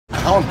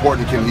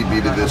important can he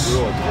be to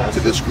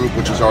this group,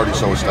 which is already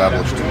so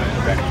established? I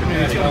mean,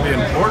 it's going to be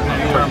important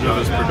in terms of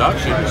his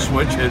production.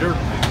 Switch hitter.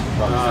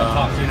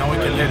 You know, he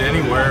can hit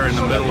anywhere in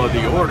the middle of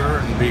the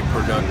order and be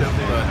productive,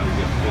 but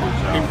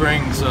he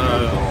brings,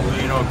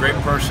 you know, a great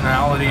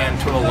personality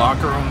into a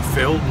locker room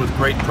filled with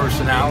great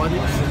personalities,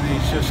 and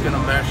he's just going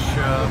to mesh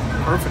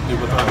perfectly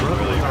with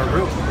our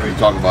group. You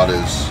talk about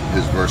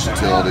his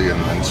versatility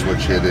and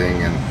switch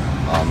hitting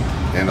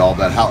and all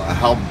that.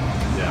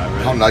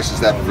 How nice is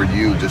that for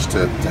you, just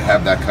to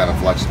have that kind of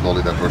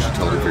flexibility, that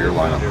versatility for your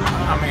lineup?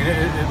 I mean,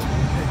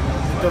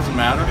 it doesn't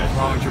matter as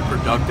long as you're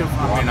productive.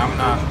 I mean,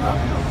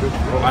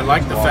 I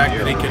like the fact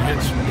that he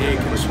can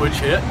switch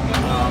hit,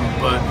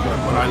 but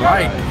what I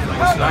like, and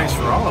what's nice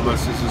for all of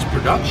us, is his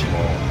production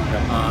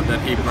that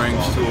he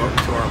brings to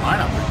our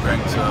lineup. He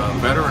brings a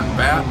veteran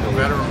bat, a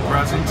veteran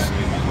presence,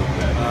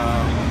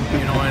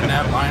 you know, in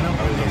that lineup.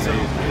 He's an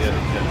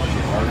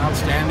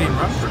outstanding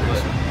run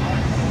producer.